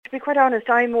be quite honest,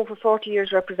 I'm over 40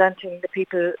 years representing the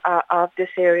people of this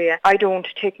area. I don't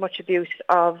take much abuse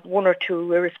of one or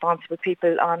two irresponsible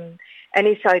people on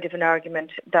any side of an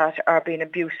argument that are being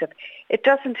abusive. It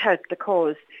doesn't help the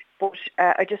cause, but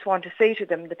I just want to say to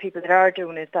them, the people that are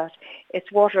doing it, that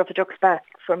it's water off a duck's back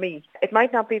for me. It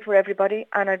might not be for everybody,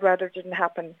 and I'd rather it didn't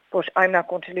happen, but I'm not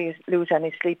going to lose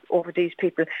any sleep over these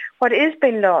people. What is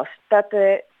being lost, that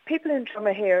the people in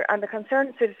Dromahair and the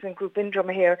concerned citizen group in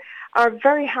Dromahair are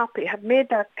very happy, have made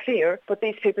that clear, but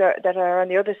these people that are on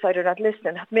the other side are not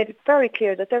listening, have made it very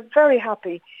clear that they're very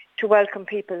happy to welcome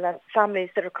people and families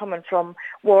that are coming from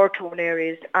war-torn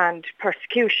areas and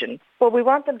persecution. But we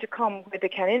want them to come where they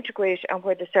can integrate and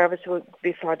where the service will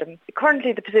be for them.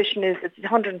 Currently the position is that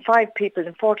 105 people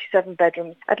in 47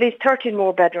 bedrooms, at least 13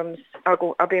 more bedrooms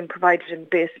are being provided in the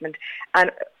basement,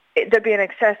 and there'll be in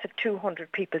excess of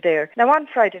 200 people there. Now on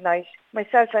Friday night,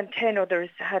 myself and 10 others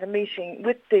had a meeting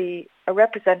with a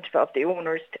representative of the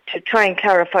owners to try and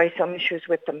clarify some issues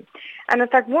with them. And in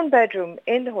fact, one bedroom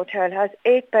in the hotel has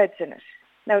 8 beds in it.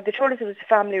 Now they told us it was a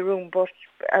family room, but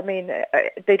I mean,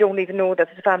 they don't even know that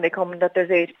there's a family coming, that there's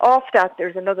 8. Off that,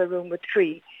 there's another room with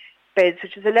 3 beds,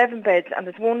 which is 11 beds, and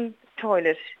there's one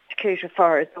toilet to cater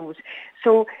for those.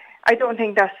 So I don't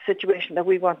think that's the situation that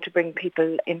we want to bring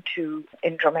people into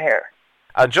in Dromahair.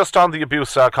 And just on the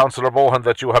abuse, Councillor Bohan,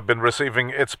 that you have been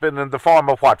receiving, it's been in the form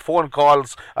of what? Phone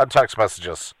calls and text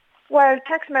messages? Well,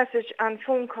 text message and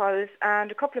phone calls,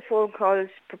 and a couple of phone calls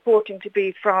purporting to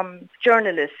be from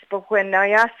journalists. But when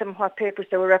I asked them what papers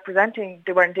they were representing,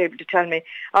 they weren't able to tell me.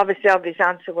 Obviously, the obvious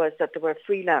answer was that they were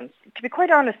freelance. To be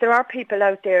quite honest, there are people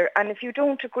out there, and if you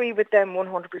don't agree with them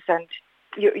 100%,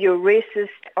 you're racist,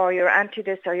 or you're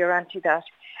anti-this, or you're anti-that.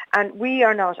 And we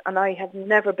are not, and I have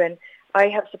never been. I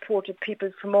have supported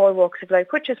people from all walks of life,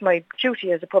 which is my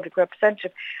duty as a public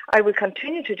representative. I will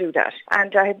continue to do that.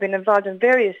 And I have been involved in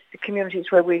various communities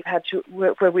where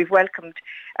we've welcomed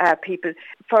people.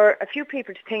 For a few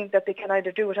people to think that they can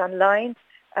either do it online,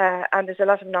 and there's a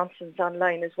lot of nonsense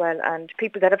online as well, and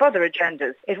people that have other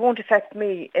agendas. It won't affect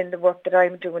me in the work that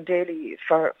I'm doing daily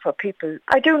for people.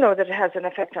 I do know that it has an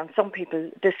effect on some people,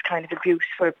 this kind of abuse,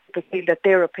 where people feel that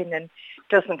their opinion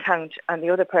doesn't count, and the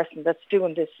other person that's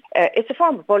doing this, it's a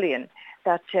form of bullying,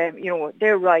 that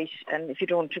they're right, and if you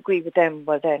don't agree with them,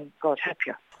 well then, God help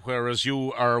you. Whereas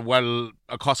you are well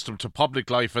accustomed to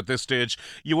public life at this stage,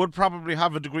 you would probably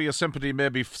have a degree of sympathy,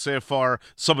 maybe, say, for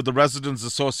some of the residents'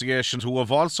 associations who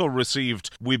have also received,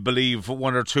 we believe,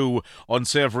 1 or 2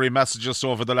 unsavoury messages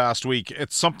over the last week.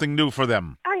 It's something new for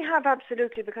them. I have,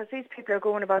 absolutely, because these people are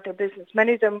going about their business.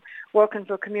 Many of them working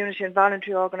for community and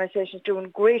voluntary organisations,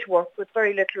 doing great work with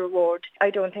very little reward.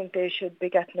 I don't think they should be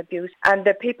getting abused. And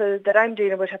the people that I'm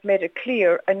dealing with have made it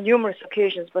clear on numerous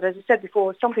occasions, but as I said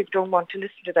before, some people don't want to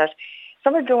listen to that.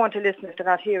 Some people don't want to listen if they're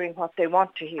not hearing what they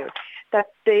want to hear.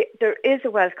 That there is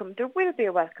a welcome, there will be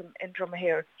a welcome in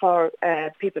Dromahair for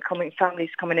people coming, families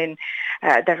coming in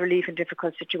that are leaving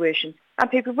difficult situations. And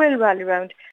people will rally around.